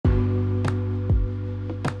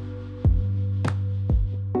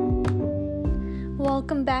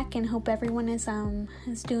welcome back, and hope everyone is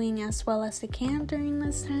doing as well as they can during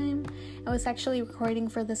this time. I was actually recording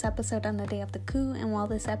for this episode on the day of the coup, and while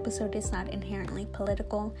this episode is not inherently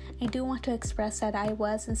political, I do want to express that I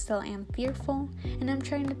was and still am fearful, and I'm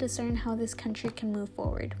trying to discern how this country can move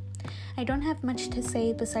forward. I don't have much to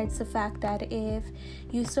say besides the fact that if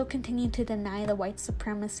you still continue to deny the white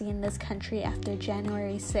supremacy in this country after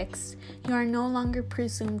January 6th, you are no longer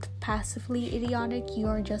presumed passively idiotic, you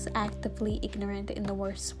are just actively ignorant in the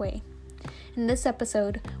worst way. In this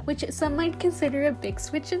episode, which some might consider a big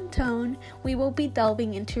switch in tone, we will be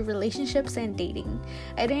delving into relationships and dating.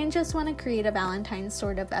 I didn't just want to create a Valentine's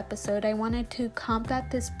sort of episode, I wanted to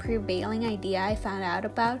combat this prevailing idea I found out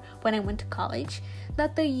about when I went to college,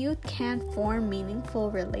 that the youth can't form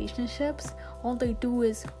meaningful relationships. All they do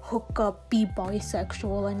is hook up, be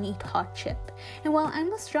bisexual, and eat hot chip. And while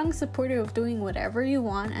I'm a strong supporter of doing whatever you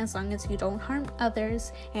want as long as you don't harm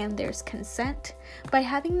others and there's consent, by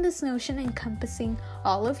having this notion encompassing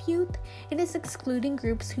all of youth, it is excluding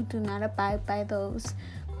groups who do not abide by those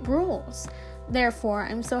rules. Therefore,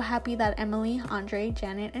 I'm so happy that Emily, Andre,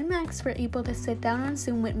 Janet, and Max were able to sit down on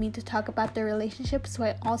Zoom with me to talk about their relationships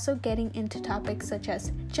while also getting into topics such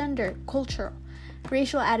as gender, culture,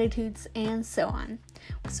 racial attitudes, and so on.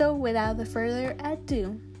 So, without further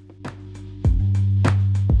ado,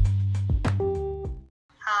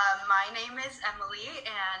 my name is Emily,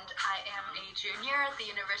 and I am a junior at the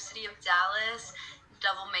University of Dallas,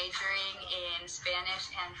 double majoring in Spanish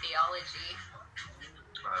and theology.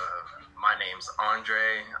 My name's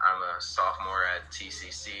Andre. I'm a sophomore at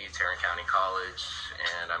TCC, Tarrant County College,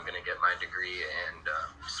 and I'm going to get my degree in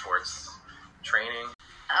sports training.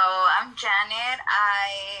 Oh, I'm Janet.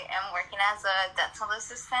 I am working as a dental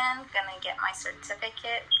assistant, going to get my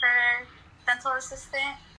certificate for dental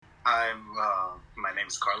assistant. My name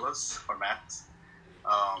is Carlos, or Max.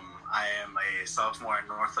 I am a sophomore at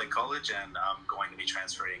Northlake College, and I'm going to be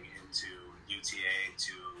transferring into UTA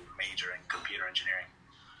to major in computer engineering.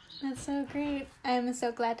 that's so great. I'm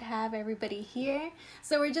so glad to have everybody here.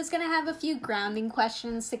 So we're just going to have a few grounding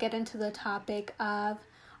questions to get into the topic of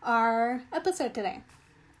our episode today.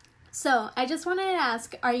 So I just wanted to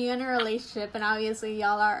ask, are you in a relationship? And obviously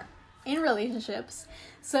y'all are in relationships.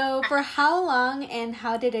 So for how long and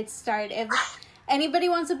how did it start? If anybody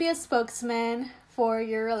wants to be a spokesman for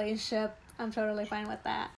your relationship, I'm totally fine with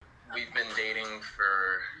that. We've been dating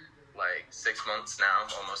for like 6 months now,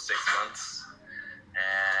 almost 6 months.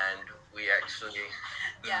 And we actually...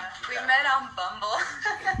 Yeah, we met on Bumble.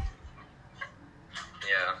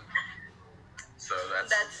 Yeah. So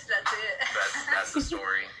that's it. That's the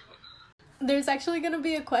story. There's actually going to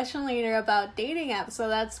be a question later about dating apps, so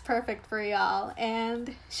that's perfect for y'all.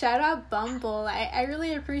 And shout out Bumble. I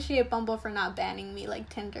really appreciate Bumble for not banning me like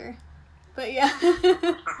Tinder. But yeah.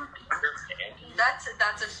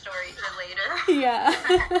 That's a story for later. Yeah.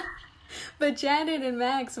 But Janet and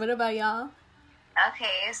Max, what about y'all?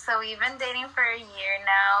 Okay, so we've been dating for a year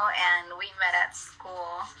now, and we met at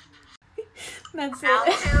school. That's Round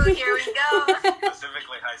it. 2, here we go.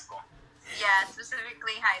 Specifically high school. Yeah,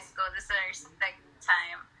 specifically high school. This is our second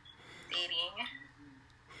time dating.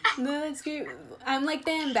 No, that's great. I'm like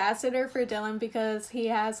the ambassador for Dylan because he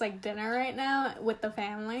has like dinner right now with the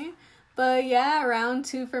family. But yeah, round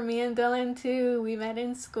 2 for me and Dylan too. We met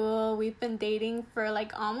in school. We've been dating for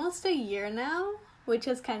like almost a year now, which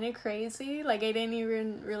is kind of crazy. Like I didn't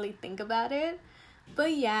even really think about it.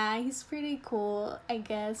 But yeah, he's pretty cool, I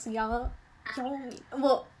guess. Y'all,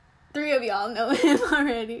 well, 3 of y'all know him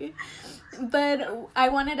already. But I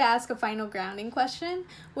wanted to ask a final grounding question.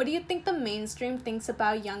 What do you think the mainstream thinks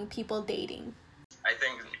about young people dating? I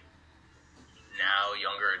think now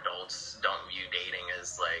younger adults don't view dating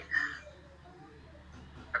as like...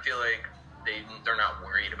 I feel like they're not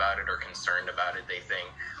worried about it or concerned about it. They think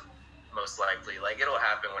most likely like it'll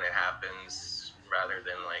happen when it happens, rather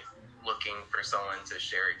than like looking for someone to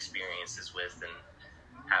share experiences with and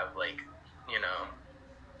have like, you know,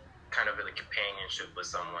 kind of a companionship with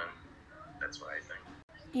someone. That's what I think.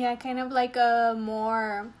 Yeah, kind of like a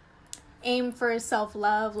more aim for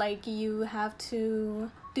self-love, like you have to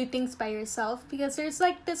do things by yourself, because there's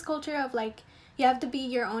like this culture of like you have to be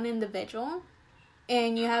your own individual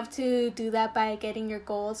and you have to do that by getting your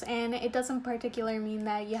goals, and it doesn't particularly mean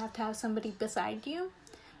that you have to have somebody beside you,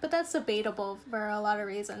 but that's debatable for a lot of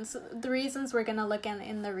reasons. The reasons we're gonna look at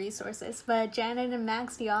in the resources. But Janet and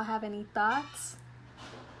Max, do y'all have any thoughts?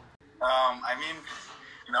 I mean,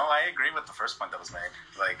 no, I agree with the first point that was made.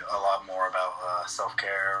 Like, a lot more about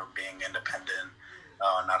self-care, being independent,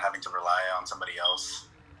 not having to rely on somebody else,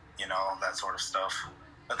 you know, that sort of stuff.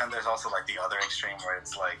 But then there's also, like, the other extreme where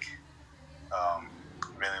it's, like,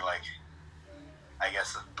 really, like, I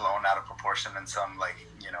guess, blown out of proportion in some, like,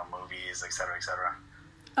 you know, movies, etc., etc.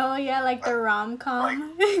 Oh yeah, like the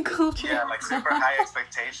rom-com culture. Yeah, like super high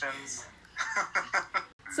expectations.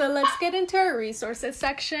 So let's get into our resources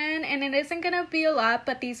section, and it isn't gonna be a lot,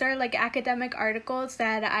 but these are like academic articles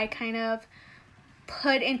that I kind of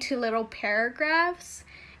put into little paragraphs.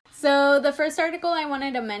 So the first article I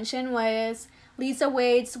wanted to mention was Lisa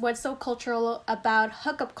Wade's What's So Cultural About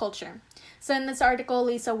Hookup Culture. So in this article,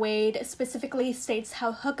 Lisa Wade specifically states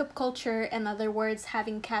how hookup culture, in other words,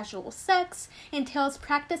 having casual sex, entails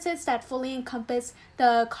practices that fully encompass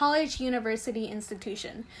the college-university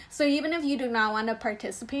institution. So even if you do not want to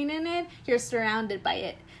participate in it, you're surrounded by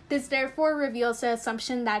it. This therefore reveals the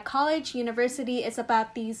assumption that college-university is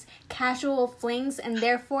about these casual flings, and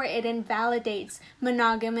therefore it invalidates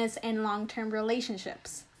monogamous and long-term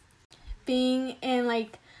relationships. Being in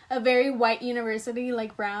like a very white university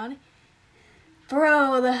like Brown,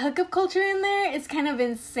 bro, the hookup culture in there is kind of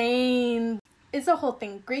insane. It's a whole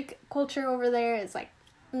thing. Greek culture over there is like,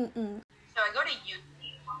 So I go to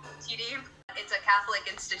UTD. It's a Catholic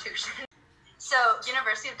institution. So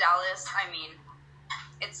University of Dallas, I mean,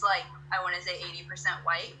 it's like, I want to say 80%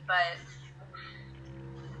 white, but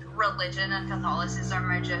religion and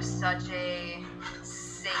Catholicism are just such a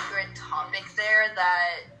sacred topic there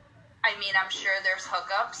that, I mean, I'm sure there's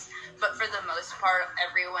hookups, but for the most part,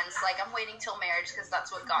 everyone's like, I'm waiting till marriage because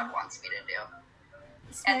that's what God wants me to do.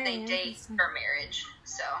 And they date for marriage.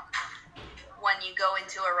 So when you go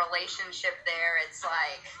into a relationship there, it's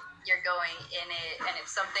like you're going in it, and if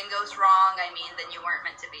something goes wrong, I mean, then you weren't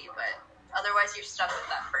meant to be, but otherwise you're stuck with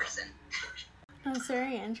that person. That's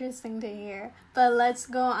very interesting to hear. But let's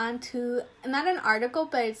go on to, not an article,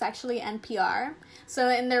 but it's actually NPR. So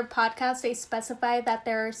in their podcast, they specify that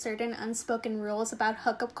there are certain unspoken rules about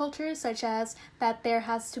hookup culture, such as that there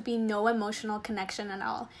has to be no emotional connection at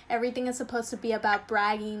all. Everything is supposed to be about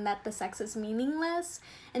bragging that the sex is meaningless.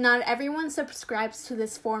 And not everyone subscribes to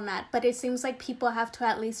this format, but it seems like people have to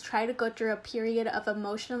at least try to go through a period of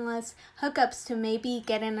emotionless hookups to maybe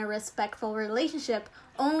get in a respectful relationship,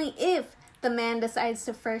 only if the man decides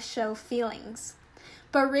to first show feelings.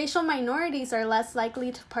 But racial minorities are less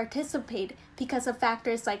likely to participate because of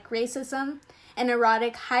factors like racism, an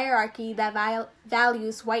erotic hierarchy that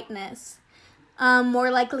values whiteness. More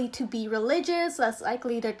likely to be religious, less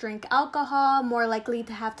likely to drink alcohol, more likely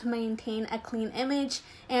to have to maintain a clean image.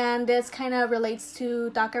 And this kind of relates to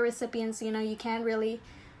DACA recipients. You know, you can't really,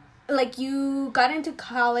 like, you got into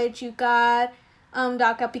college, you got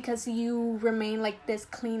DACA because you remain like this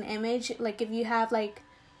clean image. Like if you have like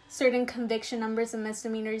certain conviction numbers and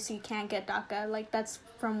misdemeanors, you can't get DACA. Like that's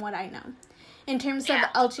from what I know. In terms of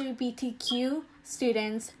LGBTQ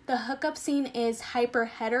students, the hookup scene is hyper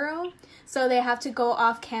hetero, so they have to go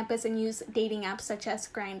off campus and use dating apps such as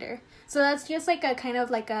Grindr. So that's just like a kind of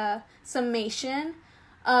like a summation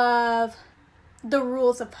of the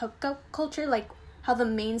rules of hookup culture, like how the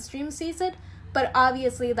mainstream sees it. But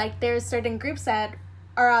obviously, like, there's certain groups that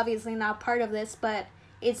are obviously not part of this, but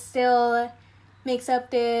it still makes up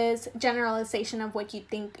this generalization of what you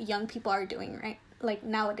think young people are doing, right? Like,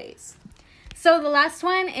 nowadays. So the last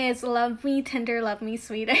one is Love Me Tender, Love Me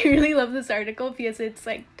Sweet. I really love this article because it's,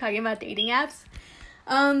 like, talking about dating apps.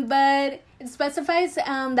 But it specifies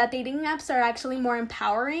that dating apps are actually more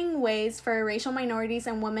empowering ways for racial minorities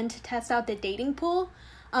and women to test out the dating pool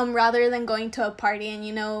rather than going to a party and,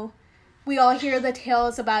 you know, we all hear the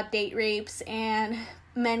tales about date rapes and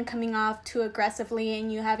men coming off too aggressively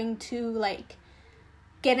and you having to, like,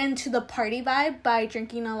 get into the party vibe by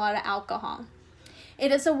drinking a lot of alcohol.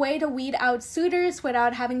 It is a way to weed out suitors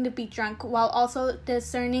without having to be drunk while also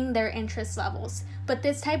discerning their interest levels. But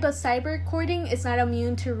this type of cyber courting is not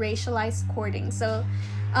immune to racialized courting. So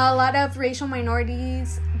a lot of racial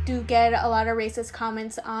minorities do get a lot of racist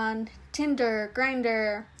comments on Tinder,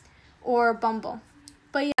 Grindr, or Bumble.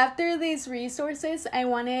 But yeah, after these resources, I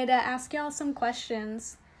wanted to ask y'all some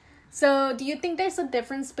questions. So, do you think there's a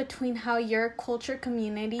difference between how your culture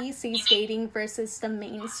community sees dating versus the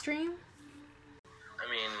mainstream?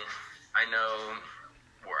 I mean, I know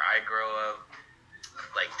where I grow up,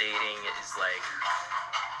 like, dating is like,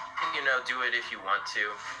 you know, do it if you want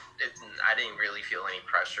to. I didn't really feel any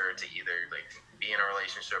pressure to either, like, be in a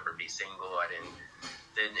relationship or be single.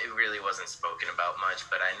 It really wasn't spoken about much,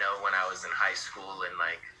 but I know when I was in high school and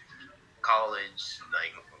like college,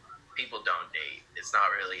 like people don't date. It's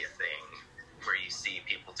not really a thing where you see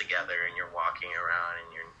people together and you're walking around and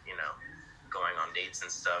you're, you know, going on dates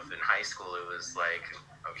and stuff. In high school, it was like,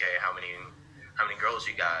 okay, how many girls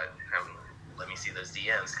you got? Let me see those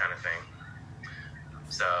DMs kind of thing.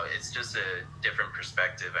 So it's just a different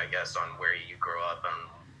perspective, I guess, on where you grow up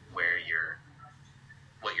and where your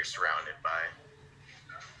what you're surrounded by.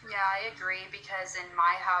 Yeah, I agree, because in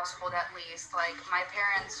my household, at least, like, my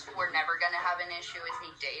parents were never going to have an issue with me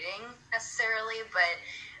dating necessarily, but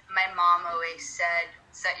my mom always said,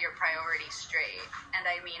 set your priorities straight. And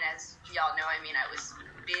I mean, as y'all know, I was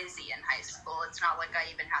busy in high school. It's not like I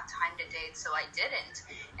even had time to date, so I didn't.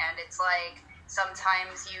 And it's like,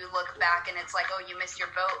 sometimes you look back and it's like, oh, you missed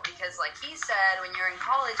your boat, because like he said, when you're in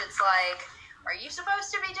college, it's like, are you supposed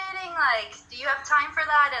to be dating? Like, do you have time for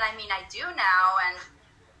that? And I mean, I do now, and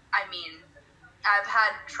I mean, I've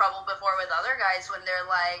had trouble before with other guys when they're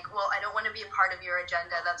like, well, I don't want to be a part of your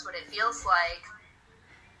agenda. That's what it feels like.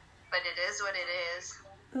 But it is what it is.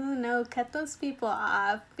 Oh no, cut those people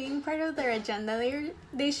off. Being part of their agenda,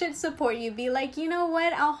 they should support you. Be like, you know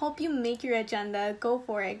what? I'll help you make your agenda. Go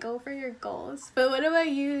for it. Go for your goals. But what about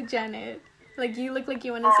you, Janet? Like, you look like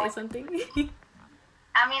you want to say something.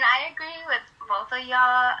 I mean, I agree with both of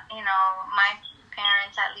y'all. You know, my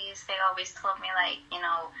parents, at least, they always told me, like, you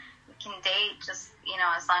know, you can date just, you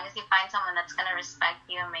know, as long as you find someone that's going to respect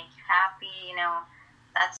you and make you happy, you know,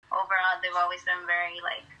 that's overall, they've always been very,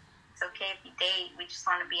 like, it's okay if you date, we just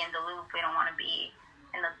want to be in the loop, we don't want to be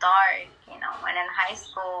in the dark, you know. And in high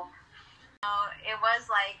school, you know, it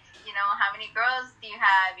was like, you know, how many girls do you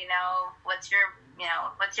have, you know, what's your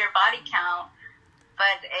body count?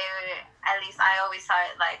 But at least I always saw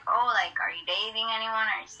it like, oh, like, are you dating anyone?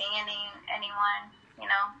 Are you seeing anyone? You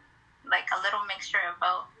know, like a little mixture of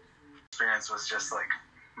both. Experience was just like,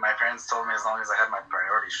 my parents told me as long as I had my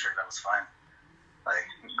priorities straight, I was fine. Like,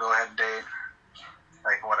 go ahead, date,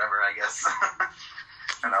 like whatever, I guess.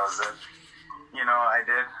 And that was it. You know, I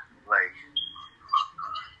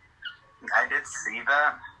did see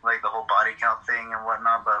that, like the whole body count thing and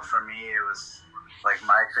whatnot, but for me, it was like,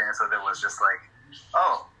 my experience with it was just like,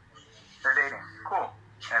 oh, they're dating, cool.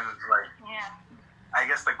 And like, yeah, I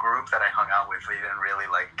guess the group that I hung out with, they didn't really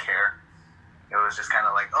like care. It was just kind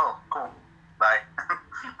of like, oh, cool, bye.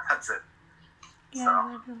 That's it. Yeah, so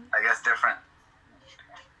I guess different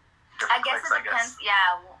I guess cliques, it depends.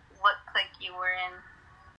 Yeah, what clique you were in.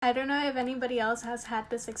 I don't know if anybody else has had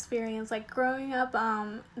this experience. Like, growing up,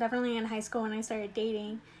 definitely in high school when I started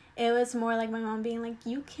dating, it was more like my mom being like,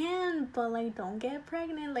 you can, but like, don't get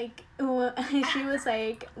pregnant. Like, she was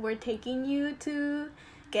like, we're taking you to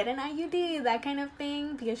get an IUD, that kind of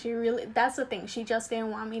thing, because that's the thing, she just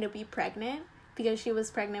didn't want me to be pregnant, because she was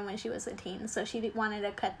pregnant when she was a teen, so she wanted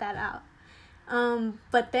to cut that out.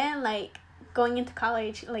 But then, like, going into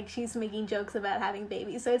college, like, she's making jokes about having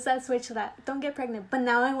babies, so it's that switch that, don't get pregnant, but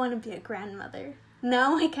now I want to be a grandmother.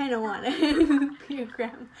 Now I kind of want to be a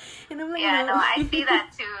grandma. And I'm like, yeah, no, I see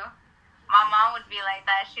that too. My mom would be like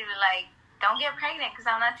that. She'd be like, don't get pregnant because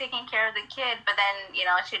I'm not taking care of the kid. But then, you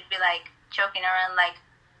know, she'd be like joking around, like,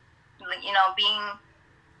 you know,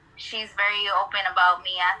 she's very open about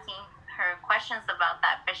me asking her questions about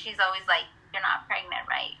that. But she's always like, you're not pregnant,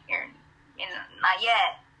 right? You're not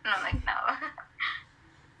yet. And I'm like, no.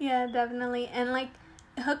 Yeah, definitely. And like,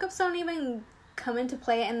 hookups don't even come into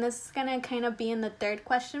play, and this is gonna kind of be in the third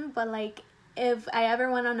question, but like, if I ever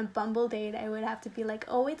went on a Bumble date, I would have to be like,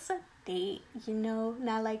 oh, it's a date, you know,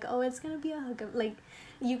 not like, oh, it's gonna be a hookup. Like,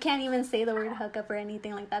 you can't even say the word hookup or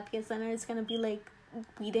anything like that, because then it's gonna be like,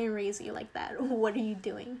 we didn't raise you like that, what are you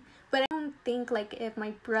doing? But I don't think, like, if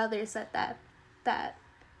my brother said that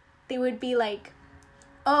they would be like,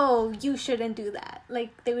 oh, you shouldn't do that.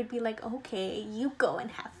 Like, they would be like, okay, you go and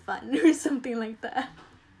have fun, or something like that.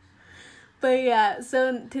 But yeah,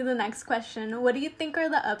 so to the next question, what do you think are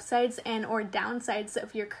the upsides and or downsides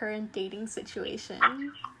of your current dating situation?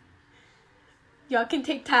 Y'all can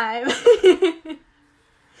take time. I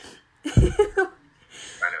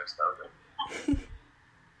know, so good. Damn.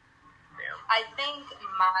 I think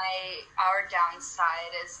our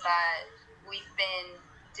downside is that we've been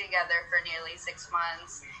together for nearly 6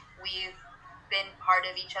 months. We've been part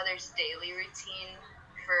of each other's daily routine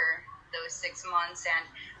for those 6 months, and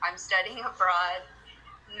I'm studying abroad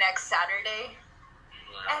next Saturday,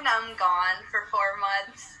 and I'm gone for 4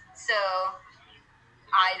 months, so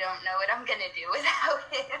I don't know what I'm gonna do without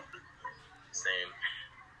him. Same.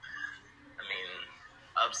 I mean,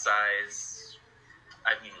 upsides,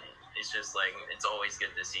 I mean, it's just like, it's always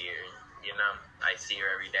good to see her, you know? I see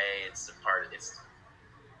her every day,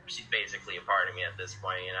 she's basically a part of me at this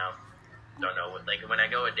point, you know? Don't know what, like, when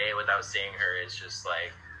I go a day without seeing her, it's just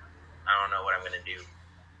like, I don't know what I'm gonna do.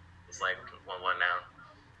 It's like 1-1 now.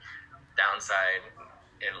 Downside,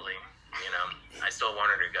 Italy, you know? I still want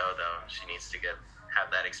her to go, though. She needs to have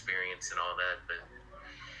that experience and all that, but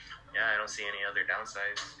yeah, I don't see any other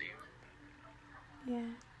downsides, Steve. Yeah.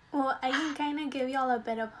 Well, I can kind of give y'all a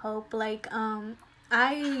bit of hope. Like,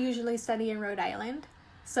 I usually study in Rhode Island,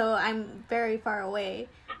 So I'm very far away.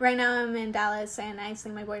 Right now I'm in Dallas and I see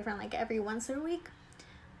my boyfriend like every once a week.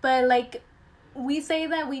 But like we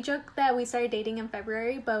joke that we started dating in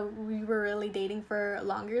February, but we were really dating for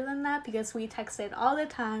longer than that because we texted all the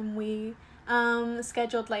time. We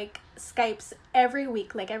scheduled like Skypes every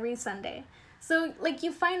week, like every Sunday. So like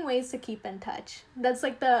you find ways to keep in touch. That's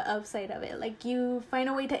like the upside of it. Like you find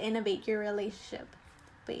a way to innovate your relationship.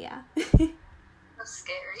 But yeah. That's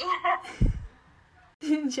scary.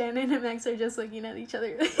 Shannon and Max are just looking at each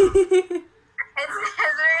other. It's very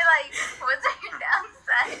like, what's your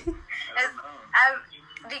downside?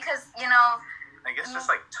 Because, you know... I guess just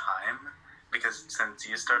like time. Because since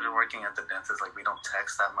you started working at the dentist, like we don't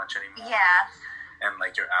text that much anymore. Yeah. And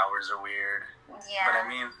like your hours are weird. Yeah. But I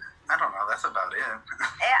mean, I don't know. That's about it.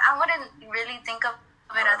 I wouldn't really think of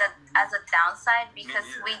it as a downside because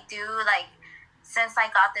we do like... Since I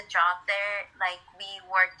got the job there, like, we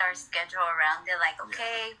worked our schedule around it. Like,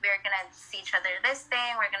 okay, we're going to see each other this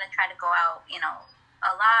day, and we're going to try to go out, you know,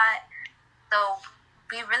 a lot. So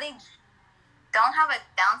we really don't have a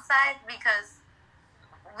downside because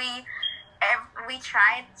we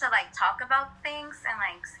tried to, like, talk about things and,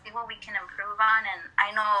 like, see what we can improve on. And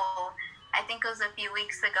I think it was a few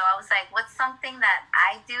weeks ago, I was like, what's something that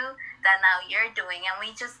I do that now you're doing? And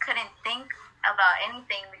we just couldn't think about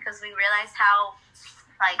anything because we realized how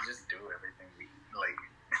like We just do everything we like.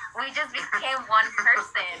 We just became one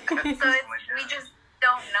person. So we just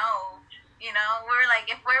don't know, you know. We're like,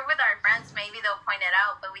 if we're with our friends, maybe they'll point it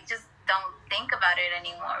out, but we just don't think about it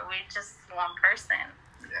anymore. We're just one person.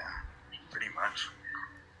 Yeah, pretty much.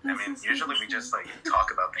 I mean, usually we just like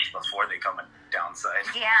talk about things before they become a downside.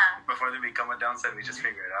 Yeah. Before they become a downside, we just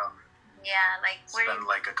figure it out. Yeah, like spend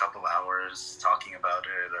like a couple hours talking about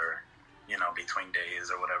it, or you know, between days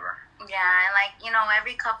or whatever. Yeah, and like, you know,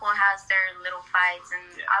 every couple has their little fights, and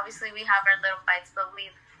obviously we have our little fights, but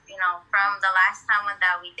we've, you know, from the last time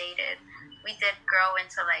that we dated, we did grow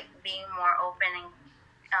into like being more open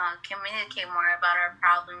and communicate more about our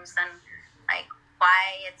problems and like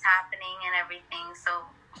why it's happening and everything. So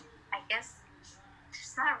I guess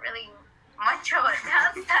there's not really much of a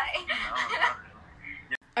downside.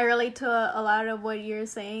 I relate to a lot of what you're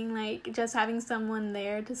saying, like just having someone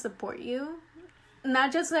there to support you.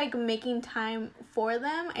 Not just like making time for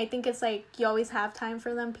them. I think it's like you always have time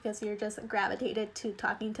for them because you're just gravitated to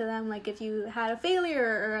talking to them. Like if you had a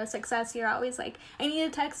failure or a success, you're always like, I need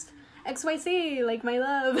to text XYZ, like my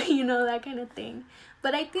love, you know, that kind of thing.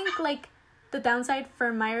 But I think like the downside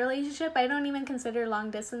for my relationship, I don't even consider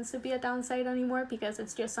long distance to be a downside anymore because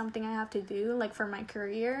it's just something I have to do, like for my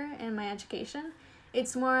career and my education.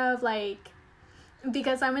 It's more of like,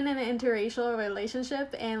 because I'm in an interracial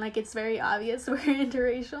relationship and like it's very obvious we're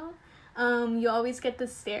interracial, you always get the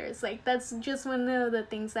stares. Like that's just one of the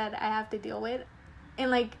things that I have to deal with. And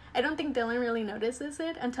like I don't think Dylan really notices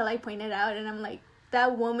it until I point it out, and I'm like,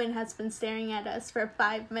 that woman has been staring at us for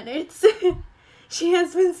 5 minutes. She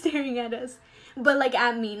has been staring at us, but like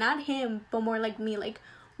at me, not him, but more like me. Like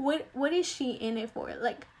what is she in it for?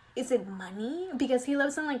 Like, is it money? Because he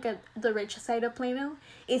lives on like the rich side of Plano.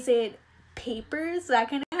 Is it papers? That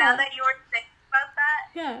kind of. Now that you were thinking about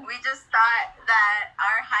that, we just thought that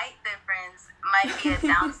our height difference might be a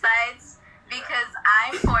downside because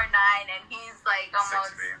I'm 4'9" and he's like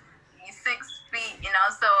almost 6 feet, you know.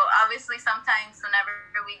 So obviously sometimes whenever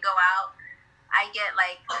we go out,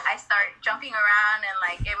 I start jumping around and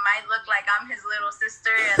like it might look like I'm his little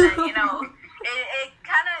sister, and then you know it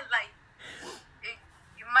kind of like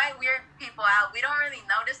it might weird people out. We don't really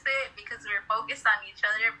notice it because we're focused on each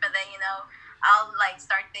other, but then you know I'll like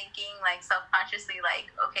start thinking like subconsciously like,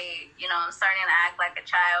 okay, you know, I'm starting to act like a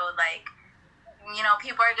child, like, you know,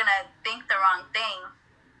 people are gonna think the wrong thing,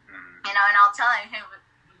 you know, and I'll tell him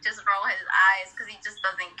just roll his eyes because he just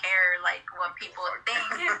doesn't care like what people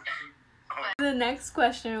think. The next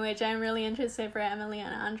question, which I'm really interested for Emily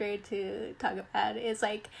and Andre to talk about, is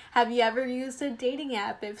like, have you ever used a dating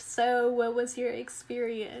app? If so, what was your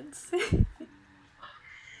experience? You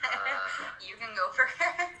can go first.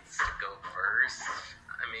 Go first.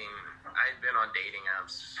 I mean, I've been on dating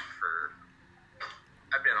apps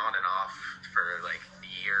I've been on and off for like a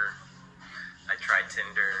year. I tried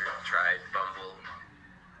Tinder, tried Bumble,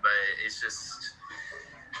 but it's just,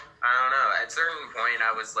 I don't know. At a certain point,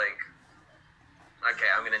 I was like, okay,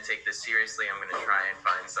 I'm going to take this seriously. I'm going to try and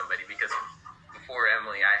find somebody, because before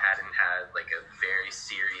Emily, I hadn't had like a very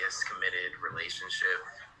serious, committed relationship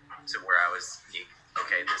to where I was like,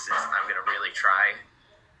 okay, I'm going to really try.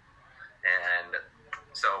 And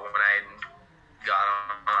so when I got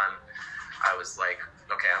on, I was like,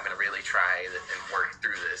 okay, I'm going to really try and work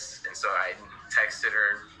through this. And so I texted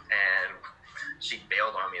her, and she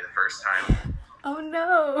bailed on me the first time. Oh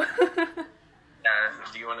no. Yeah,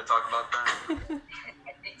 do you want to talk about that?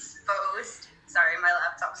 Exposed. Sorry, my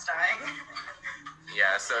laptop's dying.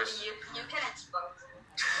 Yeah, so you can expose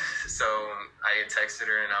it. so I had texted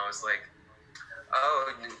her and I was like,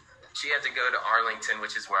 oh, she had to go to Arlington,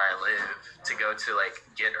 which is where I live, to go to like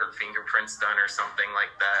get her fingerprints done or something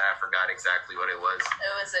like that. I forgot exactly what it was.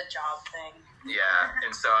 It was a job thing. Yeah,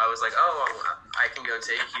 and so I was like, oh, I can go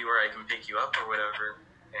take you or I can pick you up or whatever.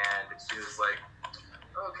 And she was like,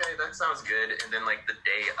 okay, that sounds good. And then like the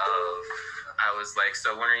day of, I was like,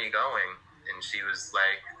 so when are you going? And she was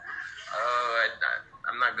like, oh,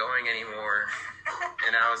 I'm not going anymore.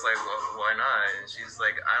 And I was like, well, why not? And she's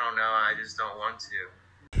like, I don't know, I just don't want to.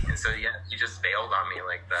 And so yeah, she just bailed on me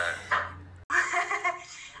like that.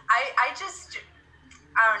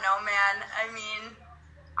 I don't know, man. I mean,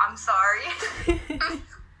 I'm sorry.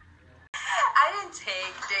 I didn't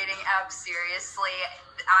take dating apps seriously.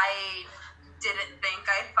 I didn't think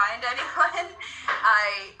I'd find anyone.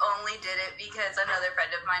 I only did it because another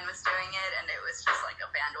friend of mine was doing it, and it was just like a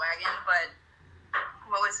bandwagon. But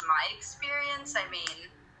what was my experience? I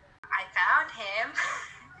mean, I found him.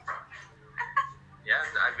 Yeah,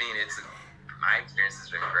 I mean, my experience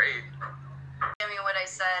has been great. I mean, what I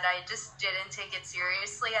said, I just didn't take it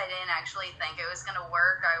seriously. I didn't actually think it was going to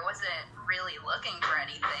work. I wasn't really looking for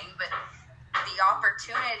anything, but the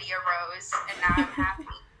opportunity arose, and now I'm happy.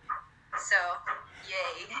 So,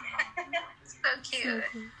 yay. So cute.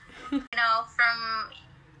 You know,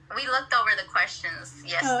 we looked over the questions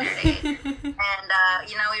yesterday, and,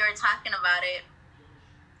 we were talking about it,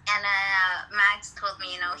 and Max told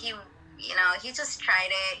me, he just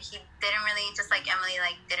tried it. He didn't really, just like Emily,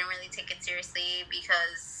 didn't really take it seriously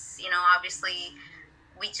because, obviously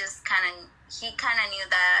he kind of knew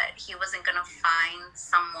that he wasn't going to find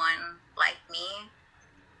someone like me.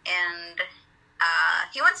 And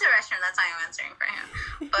he went to the restaurant. That's why I'm answering for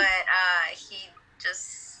him. But he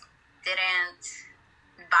just didn't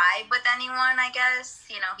vibe with anyone, I guess.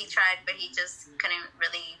 He tried, but he just couldn't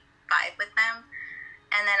really vibe with them.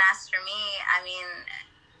 And then as for me, I mean,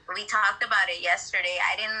 we talked about it yesterday.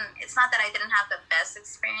 It's not that I didn't have the best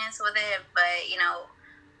experience with it, but,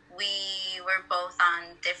 we were both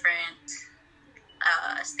on different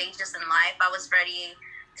stages in life. I was ready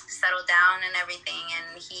to settle down and everything,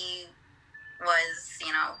 and he was,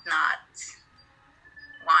 not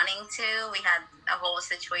wanting to. We had a whole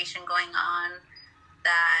situation going on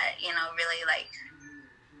that, really,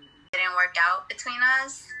 didn't work out between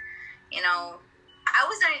us. I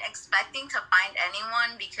wasn't expecting to find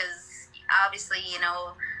anyone because obviously,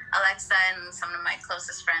 Alexa and some of my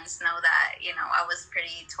closest friends know that, I was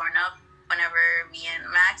pretty torn up whenever me and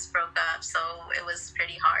Max broke up. So it was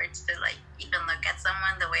pretty hard to even look at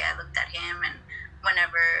someone the way I looked at him. And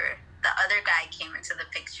whenever the other guy came into the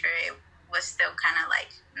picture, it was still kind of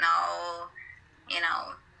no,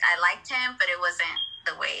 I liked him, but it wasn't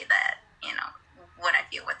the way that, what I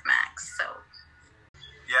feel with Max. So.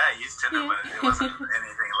 Yeah, I used Tinder, but it wasn't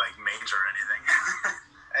anything major or anything.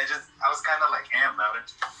 I was kind of about it.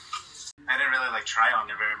 I didn't really try on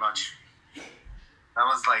it very much. That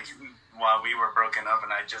was while we were broken up,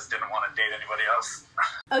 and I just didn't want to date anybody else.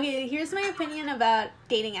 Okay, here's my opinion about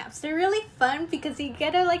dating apps. They're really fun because you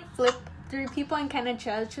get to flip through people and kind of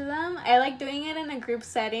judge them. I like doing it in a group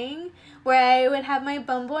setting where I would have my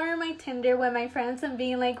Bumble or my Tinder with my friends and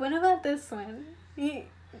being like, what about this one?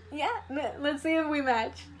 Yeah, let's see if we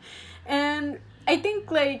match. And I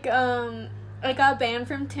think I got banned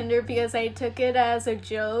from Tinder because I took it as a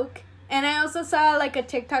joke. And I also saw a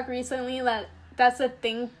TikTok recently that's a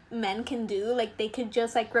thing men can do. They could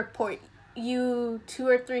just report you 2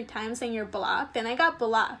 or 3 times and you're blocked. And I got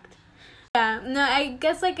blocked. Yeah, no, I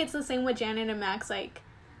guess it's the same with Janet and Max.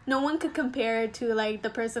 No one could compare to the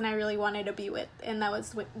person I really wanted to be with, and that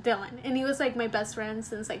was with Dylan. And he was my best friend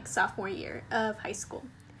since sophomore year of high school.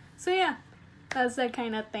 So yeah, that's the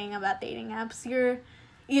kind of thing about dating apps. You're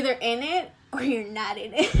either in it or you're not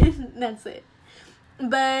in it. That's it.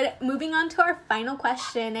 But moving on to our final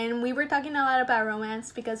question, and we were talking a lot about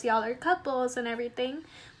romance because y'all are couples and everything.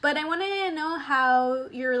 But I wanted to know how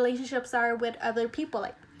your relationships are with other people,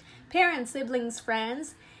 parents, siblings,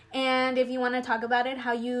 friends. And if you want to talk about it,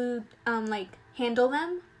 how you handle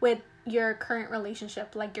them with your current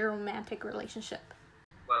relationship, your romantic relationship.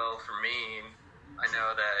 Well, for me, I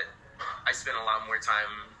know that I spend a lot more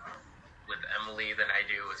time with Emily than I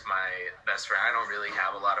do with my best friend. I don't really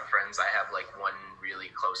have a lot of friends. I have one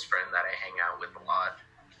really close friend that I hang out with a lot.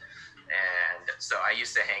 And so I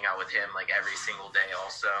used to hang out with him every single day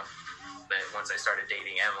also. But once I started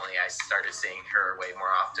dating Emily, I started seeing her way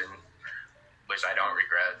more often, which I don't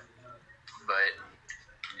regret. But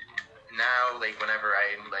now, like, whenever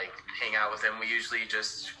I, like, hang out with him, we usually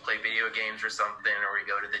just play video games or something, or we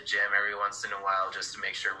go to the gym every once in a while just to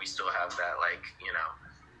make sure we still have that, like, you know,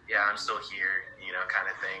 yeah, I'm still here, you know,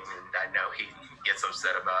 kind of thing. And I know he gets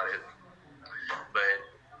upset about it. But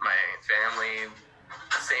my family,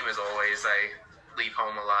 same as always, I leave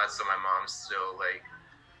home a lot, so my mom's still, like,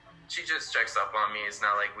 she just checks up on me. It's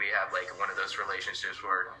not like we have, like, one of those relationships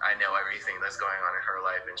where I know everything that's going on in her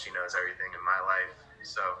life and she knows everything in my life.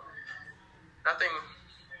 So nothing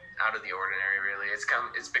out of the ordinary, really. It's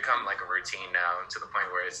become like a routine now, to the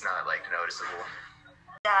point where it's not, like, noticeable.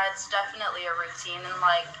 Yeah, it's definitely a routine, and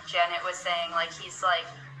like Janet was saying, like, he's like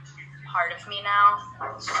part of me now.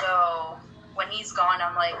 So when he's gone,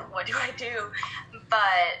 I'm like, what do I do?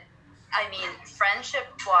 But I mean,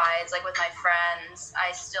 friendship-wise, like with my friends,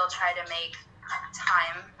 I still try to make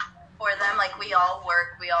time for them. Like, we all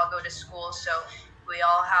work, we all go to school, so we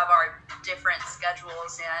all have our different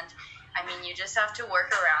schedules, and I mean, you just have to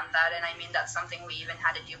work around that. And I mean, that's something we even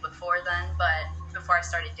had to do before then, but before I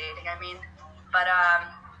started dating, I mean. But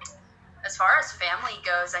as far as family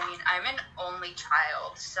goes, I mean, I'm an only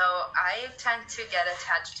child, so I tend to get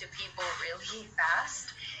attached to people really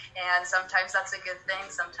fast. And sometimes that's a good thing,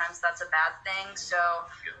 sometimes that's a bad thing. So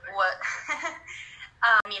what,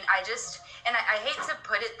 I mean, I hate to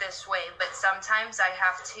put it this way, but sometimes I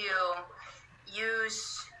have to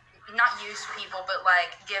not use people, but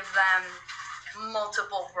like give them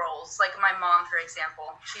multiple roles. Like my mom, for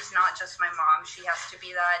example, she's not just my mom. She has to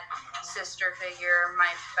be that sister figure, my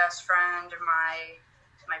best friend,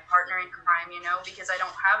 my partner in crime, you know, because I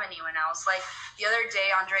don't have anyone else. Like the other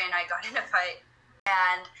day, Andre and I got in a fight,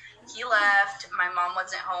 and he left. My mom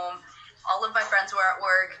wasn't home. All of my friends were at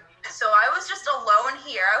work. So I was just alone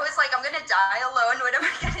here. I was like, I'm going to die alone. What am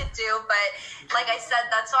I going to do? But like I said,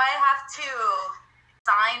 that's why I have to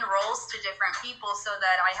assign roles to different people so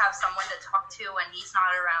that I have someone to talk to when he's not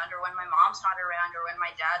around, or when my mom's not around, or when my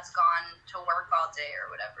dad's gone to work all day, or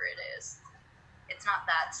whatever it is. It's not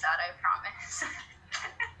that sad, I promise.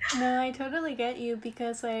 No, I totally get you,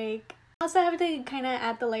 because like I also have to kind of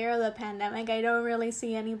add the layer of the pandemic. I don't really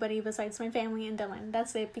see anybody besides my family and Dylan.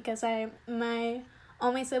 That's it, because all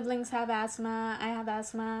my siblings have asthma. I have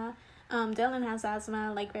asthma. Dylan has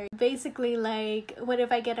asthma. Like, basically, like, what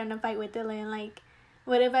if I get in a fight with Dylan? Like,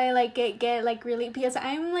 what if I like get like really, because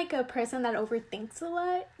I'm like a person that overthinks a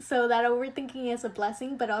lot. So that overthinking is a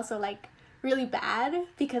blessing, but also like really bad,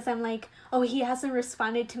 because I'm like, oh, he hasn't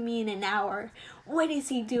responded to me in an hour. What is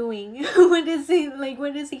he doing? What is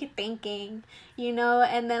he thinking? You know,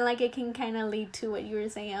 and then like it can kind of lead to what you were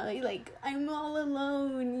saying, like I'm all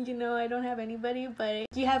alone, you know, I don't have anybody. But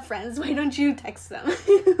you have friends, why don't you text them?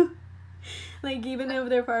 Like, even if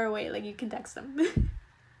they're far away, like you can text them.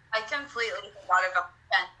 I completely forgot about the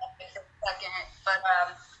pandemic for a second, but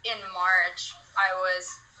in March, I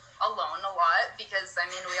was alone a lot because, I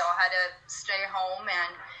mean, we all had to stay home,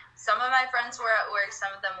 and some of my friends were at work,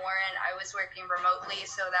 some of them weren't. I was working remotely,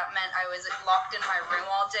 so that meant I was locked in my room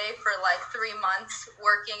all day for like 3 months,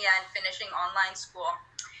 working and finishing online school.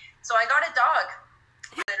 So I got a dog.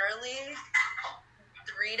 Literally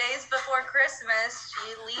 3 days before Christmas,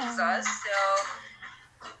 she leaves us, so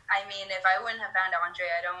I mean, if I wouldn't have found Andre,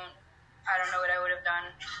 I don't know what I would have done,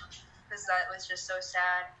 because that was just so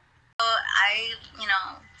sad. So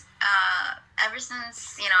ever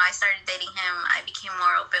since, I started dating him, I became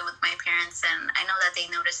more open with my parents, and I know that they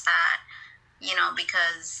noticed that,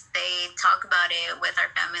 because they talk about it with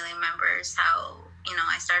our family members, how,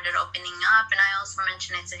 I started opening up, and I also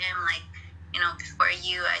mentioned it to him, like, before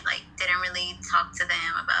you, I, like, didn't really talk to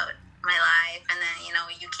them about my life, and then,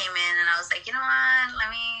 you came in, and I was like, you know what,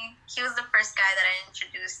 he was the first guy that I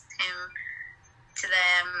introduced him to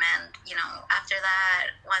them, and, after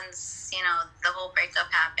that, once, the whole breakup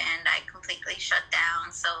happened, I completely shut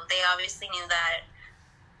down, so they obviously knew that,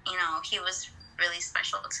 he was really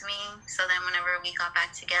special to me, so then whenever we got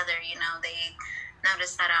back together, they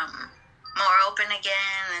noticed that I'm more open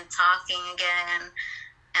again, and talking again,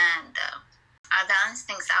 and, I balance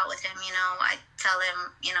things out with him, I tell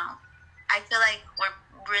him, I feel like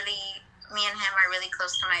me and him are really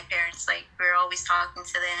close to my parents. Like, we're always talking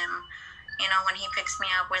to them. When he picks me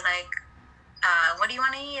up, we're like, what do you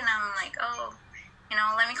want to eat? And I'm like, oh,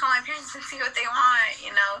 let me call my parents and see what they want,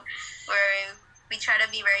 where we try to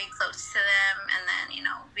be very close to them. And then,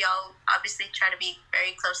 we all obviously try to be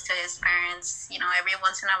very close to his parents, every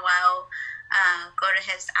once in a while, go to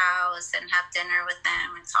his house and have dinner with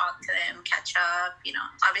them and talk to them, catch up,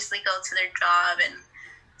 obviously go to their job and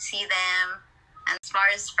see them. And as far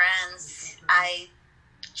as friends, I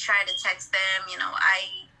try to text them,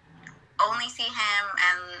 I only see him,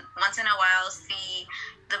 and once in a while see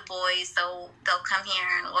the boys. So they'll come here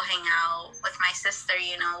and we'll hang out with my sister.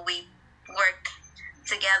 You know, we work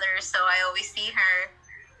together, so I always see her.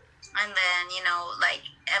 And then, you know, like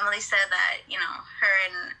Emily said that, you know, her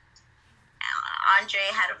and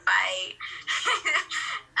Andre had a fight.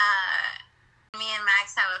 Me and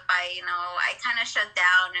Max have a fight, you know. I kind of shut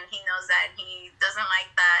down, and he knows that he doesn't like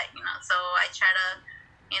that, you know. So I try to,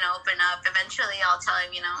 you know, open up. Eventually, I'll tell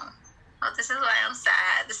him, you know, oh, this is why I'm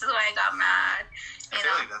sad. This is why I got mad. I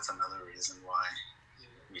feel like that's another reason why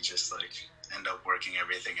we just, like, end up working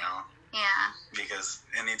everything out. Yeah. Because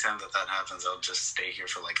anytime that happens, I'll just stay here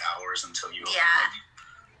for, like, hours until you open up.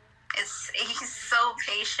 He's so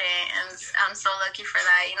patient, and I'm so lucky for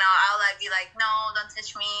that. You know, I'll like be like, no, don't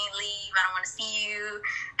touch me, leave, I don't want to see you.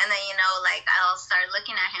 And then, you know, like, I'll start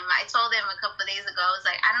looking at him. I told him a couple of days ago, I was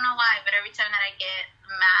like, I don't know why, but every time that I get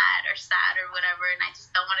mad or sad or whatever, and I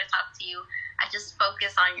just don't want to talk to you, I just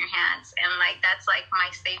focus on your hands. And, like, that's, like, my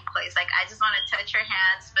safe place. Like, I just want to touch your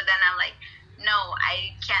hands, but then I'm like, no,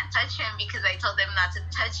 I can't touch him because I told him not to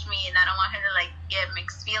touch me, and I don't want him to, like, get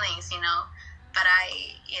mixed feelings, you know. But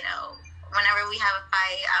you know, whenever we have a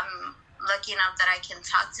fight, I'm lucky enough that I can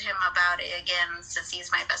talk to him about it again, since he's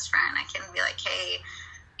my best friend. I can be like, hey,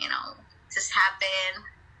 you know, this happened.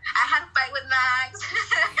 I had a fight with Max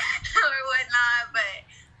or whatnot, but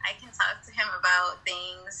I can talk to him about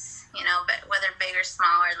things, you know, but whether big or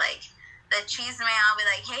small, or like the cheese man, I'll be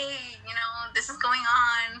like, hey, you know, this is going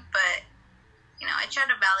on. But, you know, I try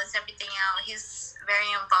to balance everything out. He's very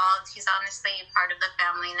involved. He's honestly part of the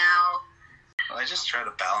family now. Well, I just try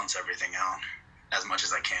to balance everything out as much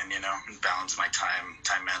as I can, you know, and balance my time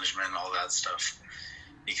management, and all that stuff.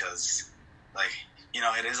 Because, like, you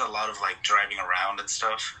know, it is a lot of, like, driving around and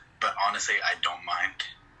stuff, but honestly, I don't mind.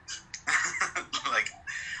 Like,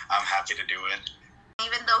 I'm happy to do it.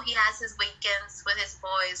 Even though he has his weekends with his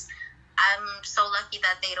boys, I'm so lucky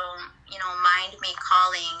that they don't, you know, mind me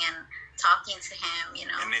calling and talking to him, you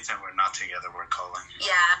know. Anytime we're not together, we're calling.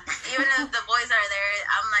 Yeah, even if the boys are there,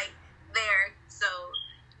 I'm, like, there, so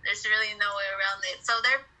there's really no way around it. So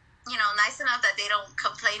they're, you know, nice enough that they don't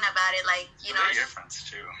complain about it, like, you know. They're your friends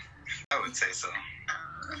too. I would say so. You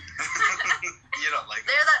don't like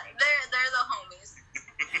they're the homies,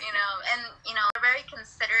 you know. And, you know, they're very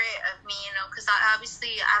considerate of me, you know, because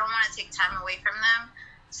obviously I don't want to take time away from them,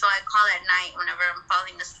 so I call at night whenever I'm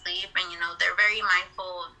falling asleep. And, you know, they're very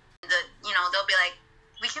mindful that, you know, they'll be like,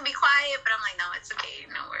 we can be quiet, but I'm like, no, it's okay,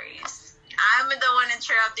 no worries. I'm the one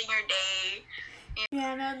interrupting your day.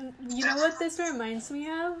 Yeah, no, you know what this reminds me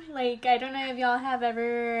of? Like, I don't know if y'all have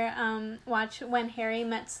ever watched When Harry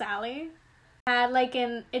Met Sally. Had like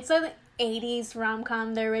it's an 80s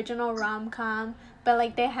rom-com, the original rom-com, but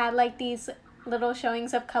like they had like these little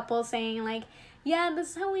showings of couples saying like, yeah,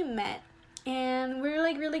 this is how we met, and we're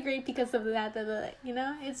like really great because of that. You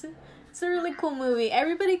know, it's a really cool movie.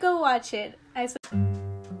 Everybody go watch it.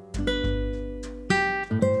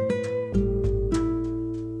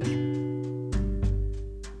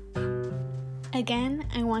 Again,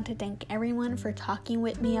 I want to thank everyone for talking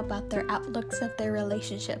with me about their outlooks of their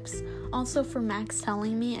relationships. Also for Max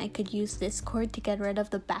telling me I could use Discord to get rid of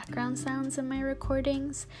the background sounds in my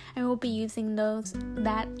recordings. I will be using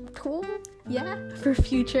that tool, for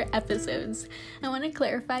future episodes. I want to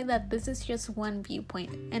clarify that this is just one viewpoint,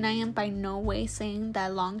 and I am by no way saying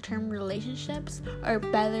that long-term relationships are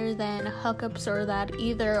better than hookups, or that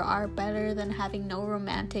either are better than having no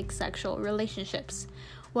romantic sexual relationships.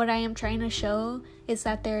 What I am trying to show is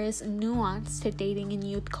that there is nuance to dating in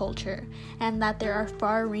youth culture, and that there are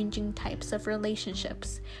far-ranging types of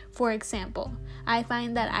relationships. For example, I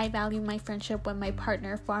find that I value my friendship with my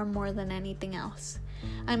partner far more than anything else.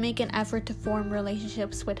 I make an effort to form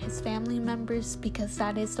relationships with his family members because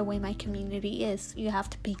that is the way my community is. You have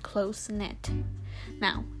to be close-knit.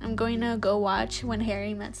 Now, I'm going to go watch When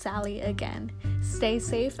Harry Met Sally again. Stay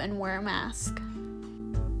safe and wear a mask.